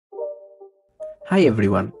Hi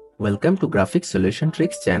everyone, welcome to Graphic Solution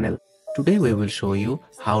Tricks channel. Today we will show you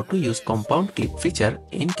how to use compound clip feature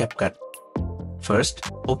in CapCut. First,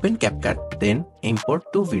 open CapCut, then import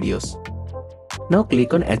two videos. Now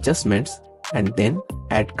click on adjustments and then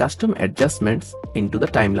add custom adjustments into the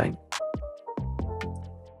timeline.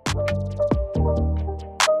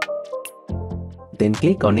 Then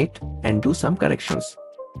click on it and do some corrections.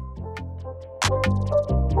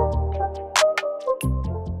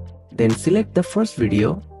 Then select the first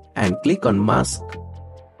video and click on mask.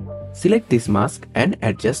 Select this mask and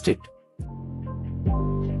adjust it.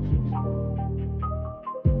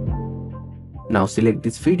 Now select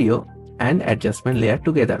this video and adjustment layer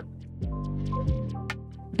together.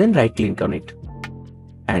 Then right click on it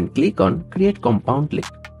and click on create compound clip.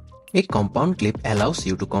 A compound clip allows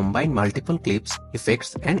you to combine multiple clips,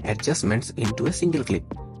 effects and adjustments into a single clip.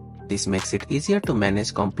 This makes it easier to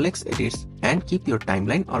manage complex edits and keep your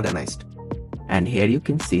timeline organized. And here you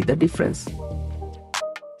can see the difference.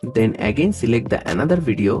 Then again select the another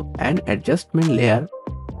video and adjustment layer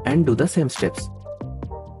and do the same steps.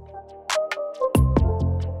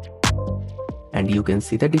 And you can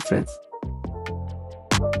see the difference.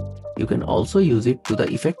 You can also use it to the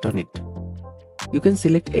effect on it. You can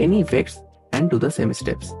select any effects and do the same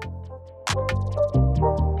steps.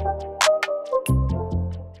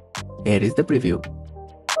 Here is the preview.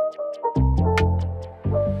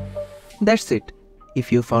 That's it.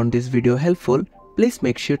 If you found this video helpful, please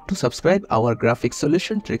make sure to subscribe our Graphic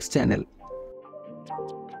Solution Tricks channel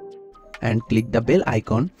and click the bell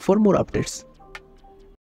icon for more updates.